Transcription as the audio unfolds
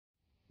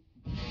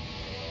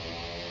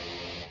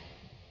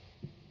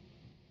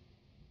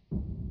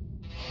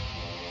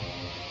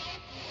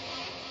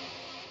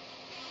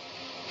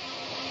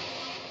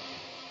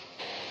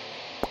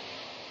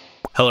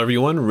Hello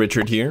everyone,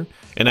 Richard here,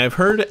 and I've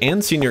heard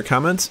and seen your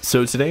comments,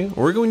 so today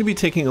we're going to be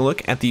taking a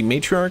look at the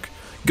Matriarch,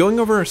 going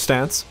over her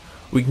stats,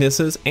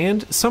 weaknesses,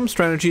 and some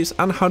strategies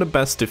on how to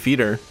best defeat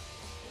her.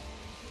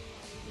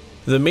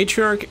 The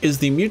Matriarch is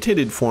the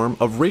mutated form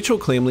of Rachel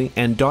Claimley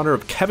and daughter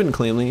of Kevin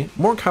Claimley,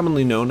 more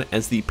commonly known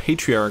as the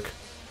Patriarch.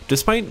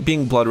 Despite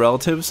being blood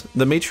relatives,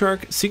 the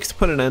Matriarch seeks to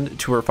put an end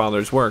to her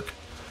father's work.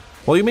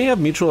 While you may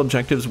have mutual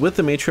objectives with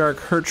the Matriarch,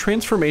 her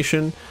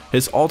transformation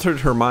has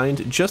altered her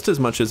mind just as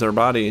much as her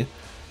body.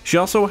 She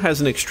also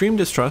has an extreme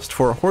distrust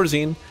for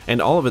Horzine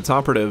and all of its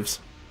operatives.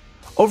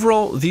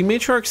 Overall, the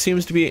Matriarch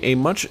seems to be a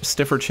much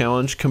stiffer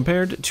challenge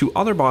compared to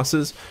other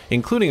bosses,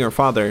 including her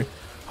father.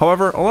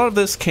 However, a lot of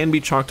this can be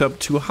chalked up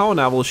to how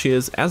novel she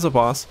is as a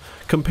boss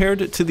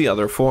compared to the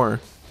other four.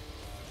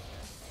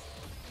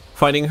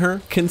 Fighting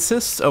her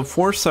consists of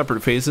 4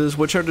 separate phases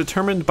which are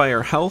determined by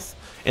her health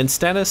and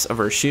status of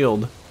her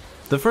shield.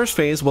 The first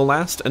phase will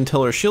last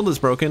until her shield is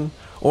broken,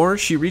 or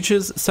she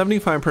reaches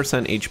 75%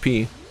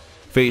 HP.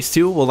 Phase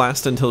 2 will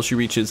last until she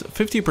reaches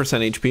 50%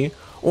 HP,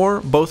 or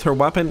both her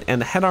weapon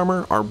and head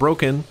armor are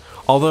broken,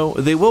 although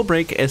they will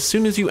break as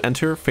soon as you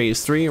enter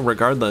Phase 3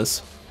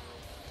 regardless.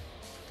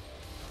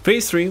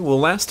 Phase 3 will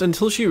last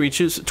until she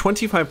reaches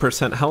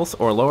 25% health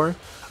or lower.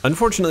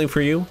 Unfortunately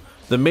for you,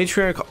 the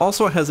Matriarch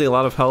also has a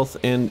lot of health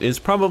and is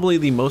probably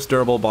the most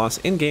durable boss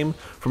in-game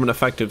from an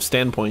effective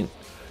standpoint.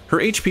 Her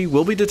HP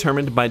will be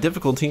determined by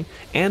difficulty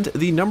and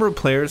the number of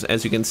players,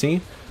 as you can see,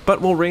 but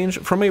will range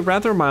from a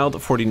rather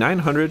mild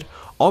 4,900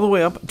 all the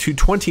way up to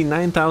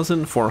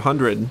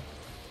 29,400.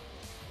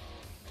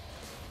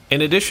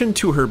 In addition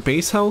to her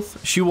base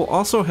health, she will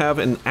also have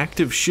an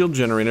active shield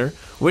generator,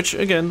 which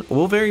again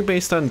will vary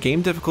based on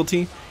game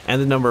difficulty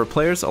and the number of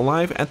players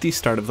alive at the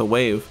start of the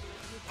wave.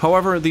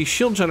 However, the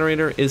shield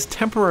generator is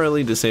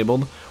temporarily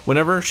disabled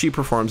whenever she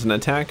performs an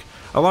attack,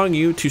 allowing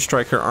you to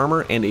strike her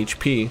armor and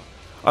HP.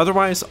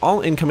 Otherwise,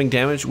 all incoming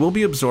damage will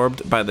be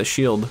absorbed by the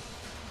shield.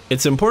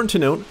 It's important to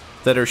note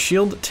that her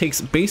shield takes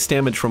base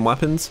damage from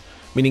weapons,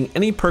 meaning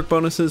any perk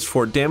bonuses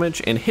for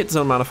damage and hit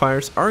zone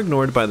modifiers are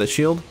ignored by the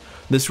shield.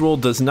 This rule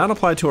does not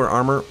apply to her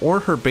armor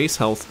or her base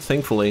health,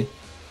 thankfully.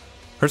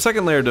 Her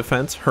second layer of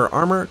defense, her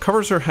armor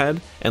covers her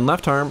head and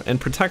left arm and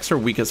protects her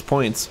weakest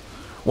points.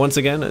 Once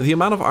again, the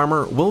amount of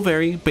armor will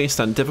vary based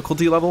on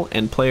difficulty level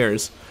and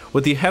players,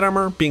 with the head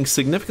armor being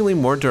significantly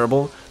more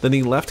durable than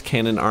the left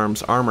cannon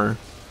arm's armor.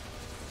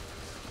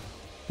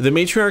 The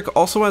Matriarch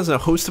also has a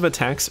host of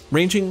attacks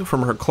ranging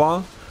from her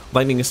claw,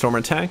 lightning storm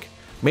attack,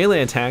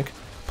 melee attack,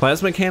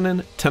 plasma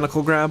cannon,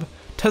 tentacle grab,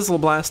 Tesla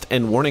blast,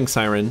 and warning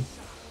siren.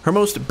 Her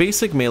most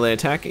basic melee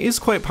attack is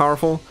quite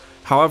powerful,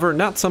 however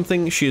not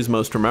something she is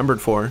most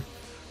remembered for.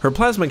 Her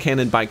plasma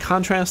cannon, by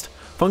contrast,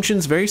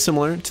 functions very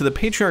similar to the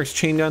Patriarch's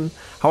chain gun,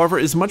 however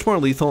is much more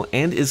lethal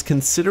and is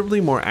considerably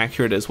more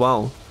accurate as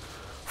well.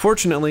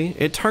 Fortunately,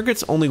 it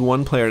targets only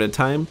one player at a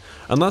time,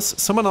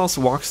 unless someone else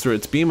walks through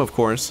its beam, of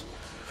course.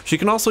 She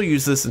can also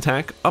use this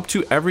attack up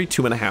to every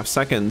 2.5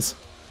 seconds.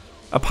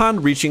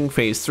 Upon reaching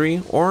Phase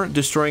 3 or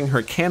destroying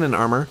her cannon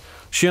armor,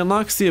 she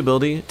unlocks the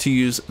ability to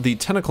use the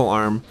tentacle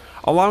arm,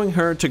 allowing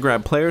her to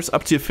grab players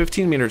up to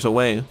 15 meters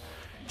away.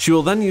 She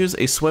will then use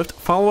a swift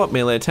follow-up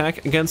melee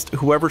attack against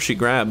whoever she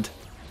grabbed.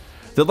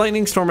 The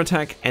lightning storm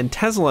attack and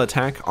Tesla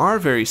attack are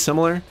very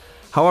similar.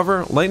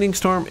 However, lightning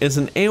storm is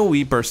an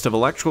AoE burst of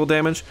electrical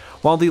damage,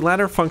 while the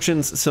latter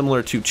functions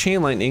similar to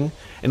chain lightning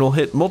and will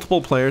hit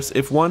multiple players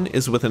if one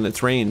is within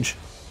its range.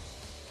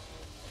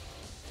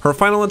 Her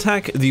final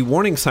attack, the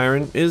warning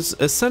siren, is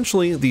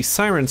essentially the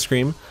siren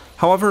scream,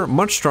 however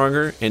much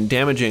stronger and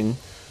damaging.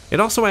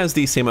 It also has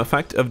the same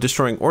effect of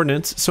destroying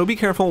ordnance, so be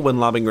careful when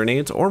lobbing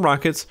grenades or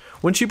rockets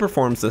when she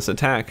performs this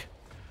attack.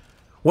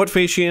 What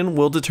phase she in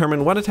will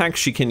determine what attacks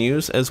she can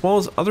use, as well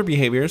as other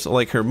behaviors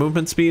like her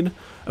movement speed,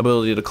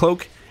 ability to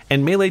cloak,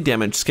 and melee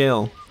damage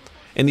scale.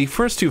 In the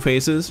first 2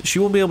 phases, she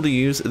will be able to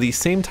use the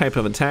same type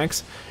of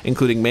attacks,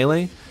 including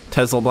melee,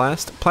 Tesla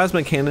blast,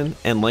 plasma cannon,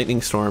 and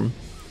lightning storm.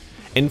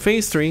 In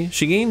Phase 3,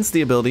 she gains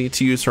the ability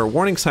to use her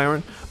warning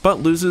siren, but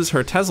loses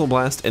her Tesla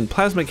blast and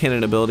plasma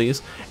cannon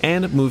abilities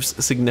and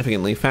moves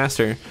significantly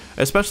faster,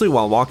 especially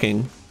while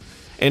walking.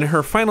 In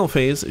her final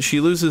phase, she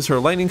loses her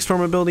lightning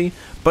storm ability,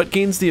 but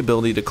gains the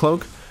ability to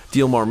cloak,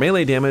 deal more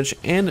melee damage,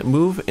 and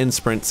move and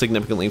sprint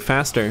significantly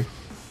faster.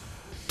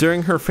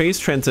 During her phase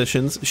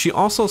transitions, she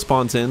also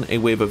spawns in a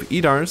wave of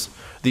Edars,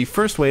 the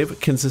first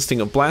wave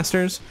consisting of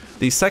blasters,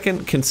 the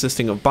second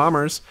consisting of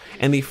bombers,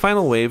 and the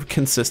final wave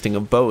consisting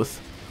of both.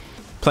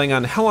 Playing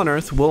on Hell on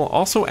Earth will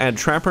also add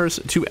trappers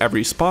to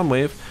every spawn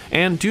wave,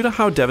 and due to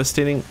how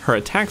devastating her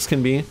attacks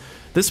can be,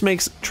 this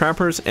makes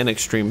trappers an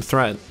extreme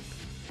threat.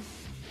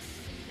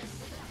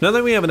 Now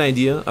that we have an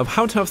idea of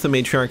how tough the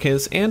Matriarch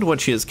is and what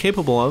she is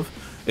capable of,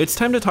 it's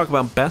time to talk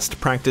about best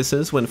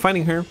practices when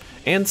fighting her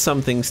and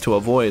some things to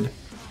avoid.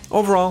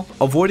 Overall,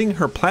 avoiding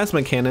her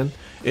plasma cannon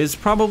is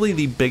probably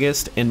the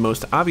biggest and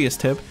most obvious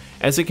tip,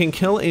 as it can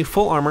kill a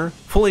full armor,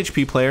 full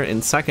HP player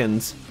in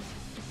seconds.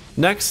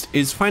 Next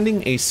is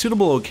finding a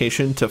suitable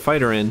location to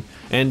fight her in,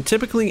 and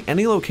typically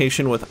any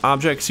location with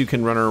objects you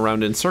can run her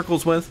around in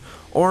circles with,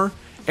 or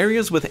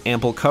areas with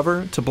ample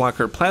cover to block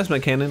her plasma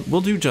cannon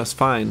will do just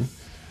fine.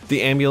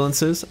 The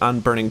ambulances on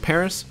Burning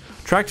Paris,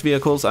 tracked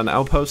vehicles on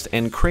Outpost,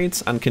 and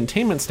crates on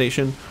Containment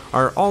Station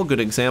are all good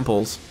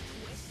examples.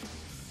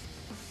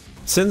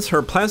 Since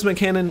her plasma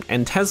cannon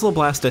and Tesla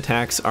Blast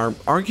attacks are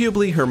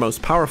arguably her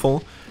most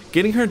powerful,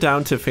 getting her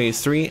down to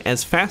phase 3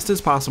 as fast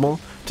as possible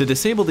to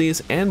disable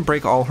these and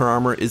break all her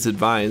armor is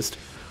advised.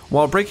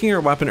 While breaking her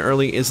weapon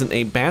early isn't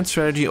a bad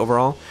strategy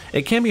overall,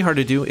 it can be hard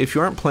to do if you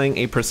aren't playing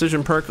a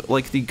precision perk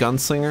like the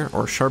Gunslinger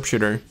or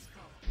Sharpshooter.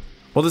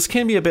 While this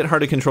can be a bit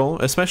hard to control,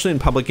 especially in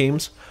public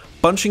games,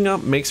 bunching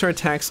up makes her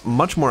attacks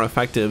much more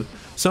effective,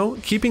 so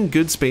keeping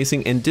good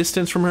spacing and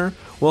distance from her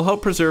will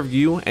help preserve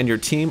you and your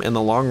team in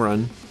the long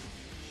run.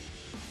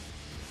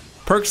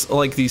 Perks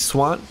like the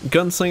SWAT,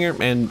 Gunslinger,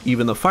 and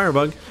even the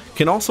Firebug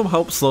can also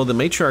help slow the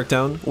Matriarch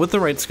down with the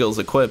right skills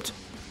equipped.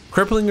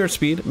 Crippling her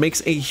speed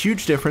makes a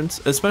huge difference,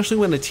 especially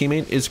when a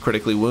teammate is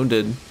critically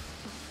wounded.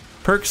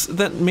 Perks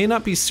that may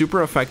not be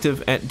super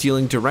effective at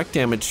dealing direct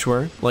damage to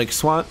her, like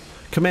SWAT,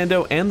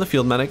 Commando, and the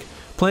Field Medic,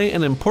 play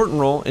an important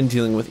role in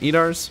dealing with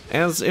EDARs,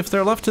 as if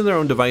they're left to their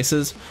own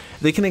devices,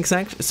 they can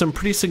exact some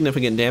pretty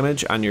significant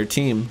damage on your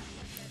team.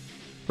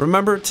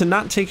 Remember to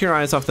not take your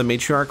eyes off the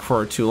Matriarch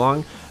for too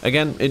long.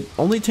 Again, it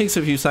only takes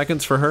a few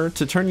seconds for her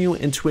to turn you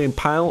into a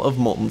pile of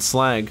molten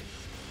slag.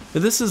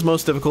 This is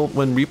most difficult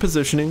when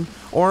repositioning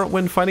or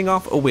when fighting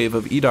off a wave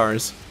of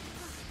EDARs.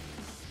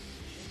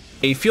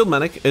 A Field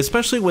Medic,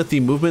 especially with the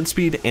movement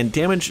speed and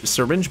damage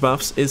syringe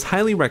buffs, is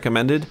highly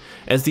recommended,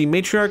 as the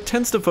Matriarch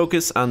tends to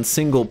focus on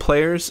single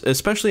players,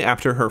 especially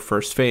after her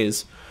first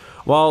phase.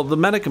 While the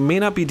Medic may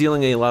not be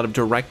dealing a lot of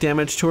direct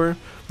damage to her,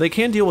 they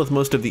can deal with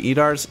most of the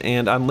EDARs,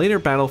 and on later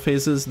battle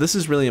phases this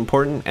is really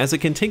important as it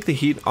can take the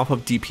heat off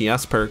of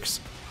DPS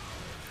perks.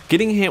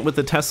 Getting hit with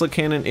the Tesla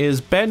cannon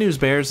is bad news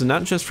bears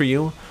not just for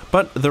you,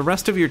 but the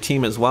rest of your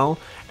team as well,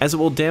 as it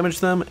will damage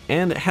them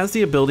and has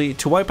the ability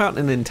to wipe out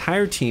an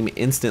entire team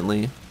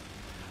instantly.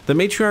 The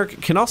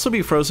Matriarch can also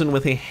be frozen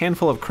with a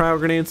handful of cryo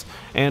grenades,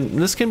 and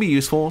this can be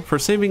useful for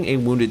saving a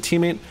wounded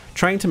teammate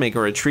trying to make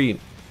a retreat.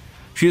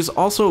 She is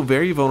also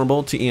very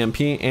vulnerable to EMP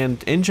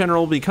and in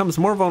general becomes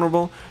more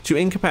vulnerable to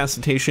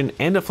incapacitation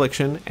and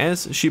affliction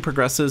as she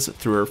progresses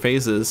through her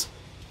phases.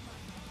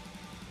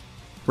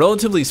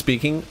 Relatively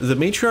speaking, the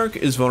Matriarch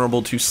is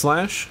vulnerable to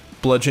slash,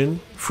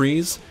 bludgeon,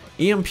 freeze,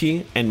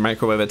 EMP, and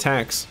microwave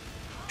attacks.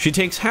 She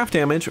takes half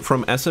damage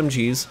from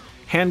SMGs,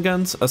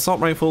 handguns,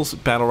 assault rifles,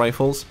 battle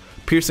rifles,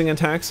 piercing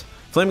attacks,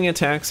 flaming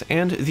attacks,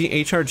 and the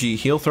HRG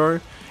heal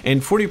thrower,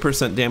 and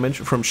 40% damage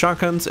from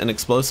shotguns and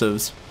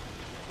explosives.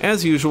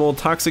 As usual,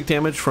 toxic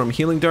damage from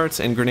healing darts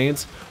and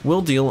grenades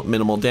will deal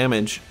minimal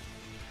damage.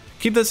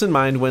 Keep this in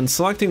mind when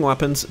selecting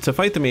weapons to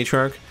fight the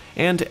Matriarch,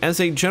 and as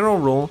a general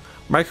rule,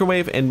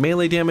 microwave and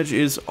melee damage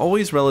is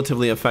always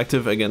relatively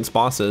effective against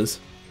bosses.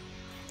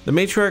 The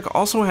Matriarch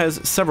also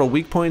has several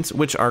weak points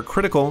which are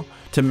critical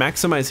to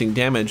maximizing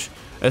damage,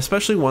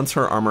 especially once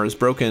her armor is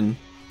broken.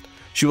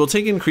 She will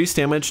take increased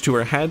damage to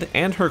her head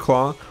and her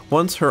claw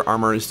once her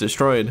armor is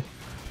destroyed.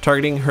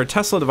 Targeting her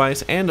Tesla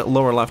device and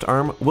lower left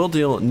arm will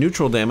deal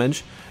neutral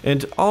damage,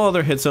 and all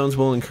other hit zones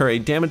will incur a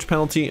damage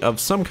penalty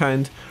of some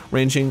kind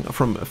ranging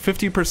from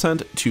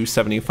 50% to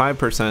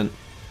 75%.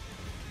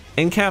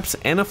 Incaps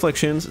and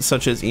afflictions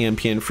such as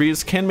EMP and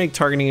freeze can make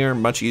targeting her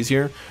much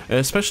easier,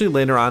 especially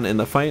later on in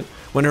the fight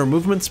when her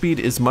movement speed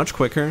is much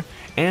quicker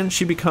and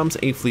she becomes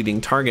a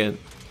fleeting target.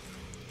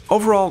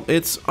 Overall,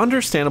 it's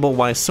understandable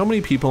why so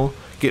many people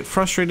get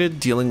frustrated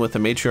dealing with the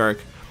Matriarch.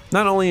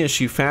 Not only is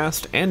she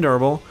fast and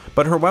durable,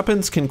 but her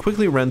weapons can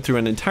quickly run through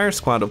an entire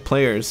squad of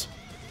players.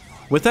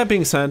 With that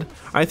being said,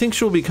 I think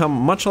she will become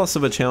much less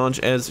of a challenge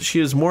as she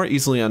is more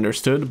easily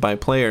understood by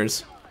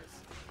players.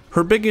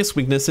 Her biggest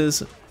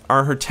weaknesses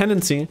are her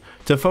tendency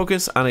to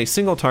focus on a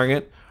single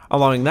target,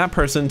 allowing that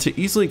person to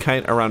easily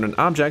kite around an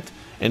object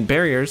and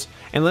barriers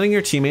and letting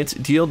your teammates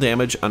deal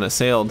damage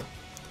unassailed.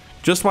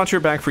 Just watch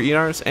your back for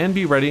EDARs and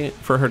be ready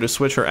for her to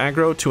switch her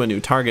aggro to a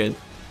new target.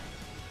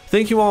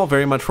 Thank you all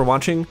very much for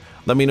watching.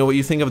 Let me know what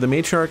you think of the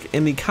Matriarch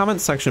in the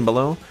comments section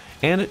below,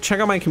 and check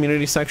out my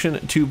community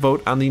section to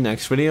vote on the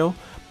next video.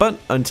 But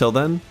until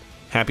then,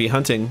 happy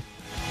hunting!